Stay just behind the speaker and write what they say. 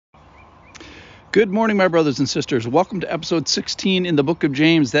Good morning, my brothers and sisters. Welcome to episode 16 in the book of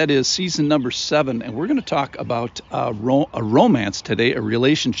James. That is season number 7. And we're going to talk about a romance today, a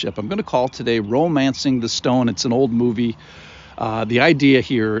relationship. I'm going to call today Romancing the Stone. It's an old movie. The idea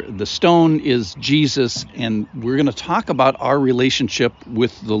here, the stone is Jesus, and we're going to talk about our relationship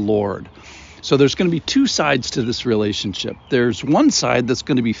with the Lord. So there's going to be two sides to this relationship. There's one side that's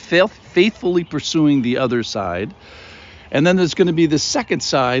going to be faithfully pursuing the other side. And then there's going to be the second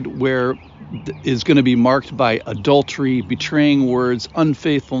side where is going to be marked by adultery, betraying words,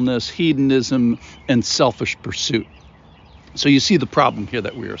 unfaithfulness, hedonism, and selfish pursuit. So you see the problem here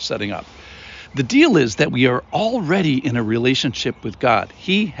that we are setting up. The deal is that we are already in a relationship with God.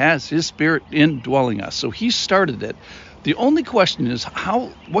 He has His Spirit indwelling us. So He started it. The only question is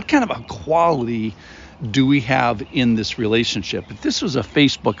what kind of a quality do we have in this relationship? If this was a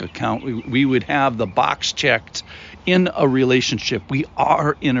Facebook account, we would have the box checked in a relationship. We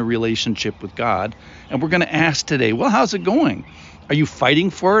are in a relationship with God. And we're going to ask today, well, how's it going? Are you fighting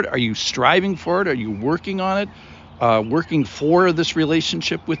for it? Are you striving for it? Are you working on it? Working for this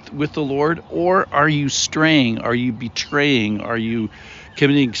relationship with the Lord? Or are you straying? Are you betraying? Are you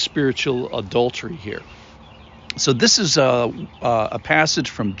committing spiritual adultery here? So this is a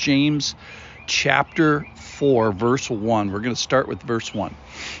passage from James chapter 4, verse 1. We're going to start with verse 1.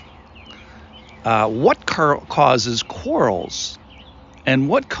 What causes quarrels and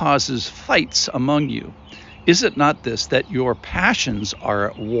what causes fights among you? Is it not this, that your passions are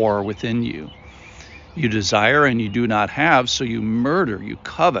at war within you? You desire and you do not have, so you murder, you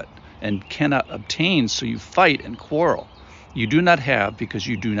covet and cannot obtain, so you fight and quarrel. You do not have because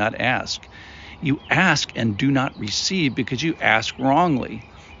you do not ask. You ask and do not receive because you ask wrongly,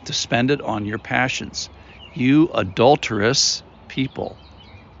 to spend it on your passions. You adulterous people.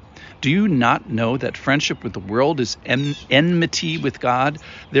 Do you not know that friendship with the world is enmity with God?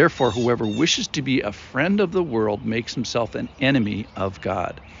 Therefore, whoever wishes to be a friend of the world makes himself an enemy of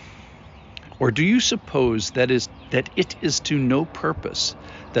God. Or do you suppose that it is to no purpose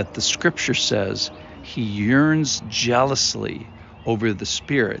that the Scripture says He yearns jealously over the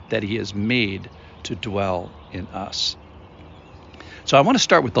Spirit that He has made to dwell in us? So I want to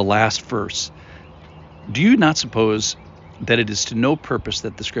start with the last verse. Do you not suppose that it is to no purpose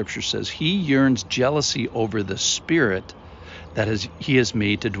that the Scripture says He yearns jealousy over the Spirit that He has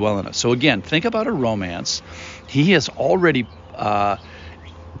made to dwell in us? So again, think about a romance. He has already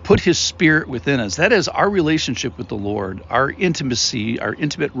put His Spirit within us. That is our relationship with the Lord, our intimacy, our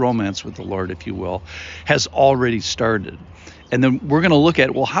intimate romance with the Lord, if you will, has already started. And then we're going to look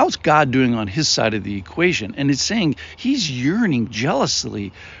at, well, how's God doing on His side of the equation? And it's saying He's yearning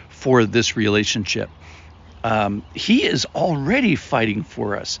jealously for this relationship. He is already fighting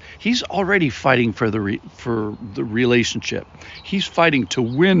for us. He's already fighting for the relationship. He's fighting to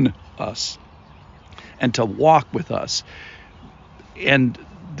win us and to walk with us. And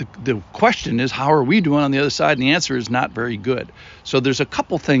the question is, how are we doing on the other side? And the answer is not very good. So there's a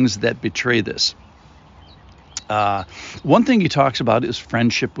couple things that betray this. One thing he talks about is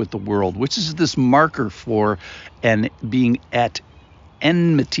friendship with the world, which is this marker for being at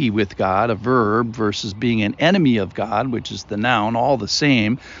enmity with God, a verb, versus being an enemy of God, which is the noun, all the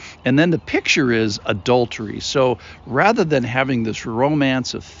same. And then the picture is adultery. So rather than having this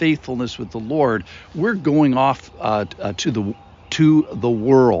romance of faithfulness with the Lord, we're going off to the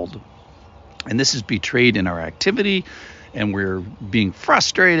world. And this is betrayed in our activity, and we're being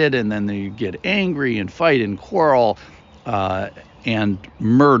frustrated, and then they get angry and fight and quarrel and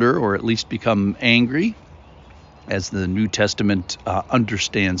murder, or at least become angry, as the New Testament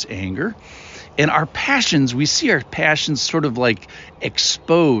understands anger. And our passions, we see our passions sort of like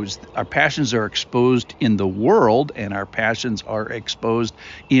exposed. Our passions are exposed in the world, and our passions are exposed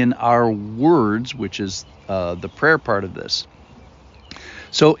in our words, which is the prayer part of this.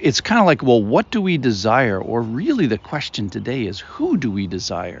 So it's kind of like, well, what do we desire? Or really the question today is, who do we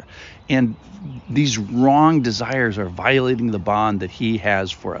desire? And these wrong desires are violating the bond that He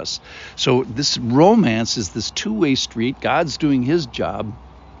has for us. So this romance is this two-way street. God's doing His job.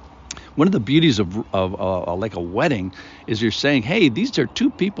 One of the beauties of like a wedding is you're saying, hey, these are two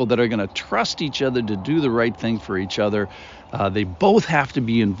people that are going to trust each other to do the right thing for each other. They both have to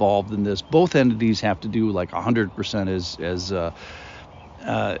be involved in this. Both entities have to do like 100%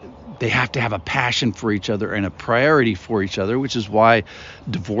 they have to have a passion for each other and a priority for each other, which is why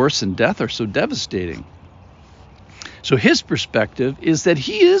divorce and death are so devastating. So his perspective is that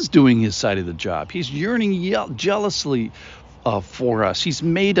he is doing his side of the job. He's yearning jealously for us. He's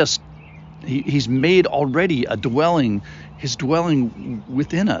made us. He's made already his dwelling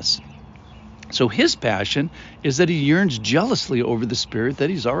within us. So his passion is that he yearns jealously over the Spirit that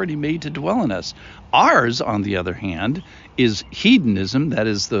he's already made to dwell in us. Ours, on the other hand, is hedonism. That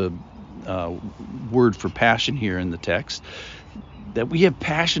is the word for passion here in the text. That we have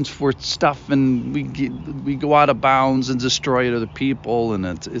passions for stuff, and we go out of bounds and destroy other people, and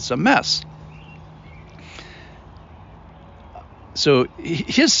it's a mess. So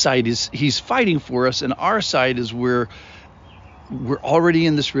his side is he's fighting for us, and our side is we're already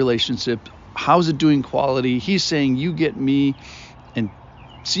in this relationship. How's it doing quality? He's saying, you get me and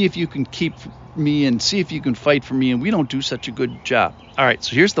see if you can keep me and see if you can fight for me, and we don't do such a good job. All right,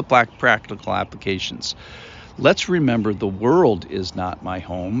 so here's the practical applications. Let's remember the world is not my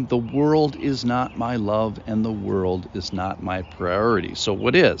home, the world is not my love, and the world is not my priority. So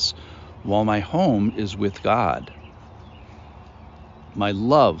what is? Well, my home is with God. My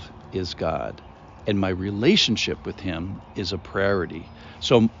love is God. And my relationship with him is a priority.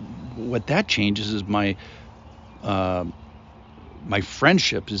 So what that changes is my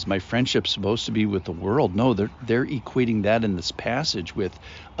friendship. Is my friendship supposed to be with the world? No, they're equating that in this passage with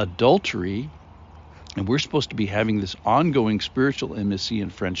adultery, and we're supposed to be having this ongoing spiritual intimacy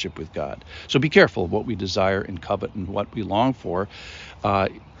and friendship with God. So be careful of what we desire and covet and what we long for. Are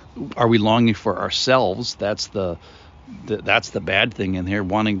we longing for ourselves? That's the bad thing in here,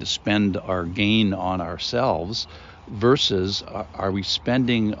 wanting to spend our gain on ourselves, versus are we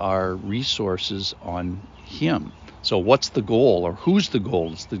spending our resources on him? So what's the goal, or who's the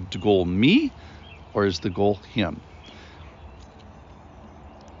goal? Is the goal me, or is the goal him?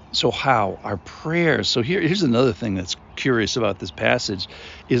 So how? Our prayers. So here's another thing that's curious about this passage,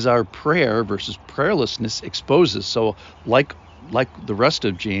 is our prayer versus prayerlessness exposes. So like the rest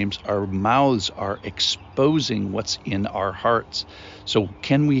of James, our mouths are exposing what's in our hearts. So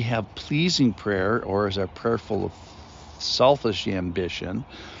can we have pleasing prayer, or is our prayer full of selfish ambition,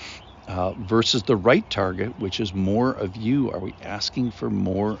 versus the right target, which is more of you? Are we asking for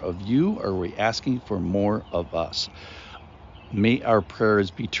more of you, or are we asking for more of us? May our prayers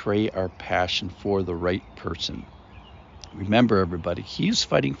betray our passion for the right person. Remember, everybody, he's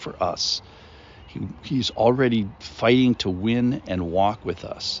fighting for us. He's already fighting to win and walk with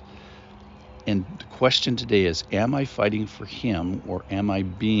us. And the question today is, am I fighting for him, or am I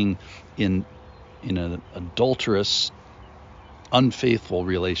being in an adulterous, unfaithful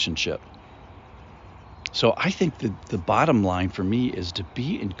relationship? So I think that the bottom line for me is to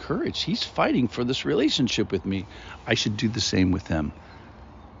be encouraged. He's fighting for this relationship with me. I should do the same with him.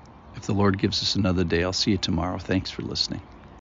 If the Lord gives us another day, I'll see you tomorrow. Thanks for listening.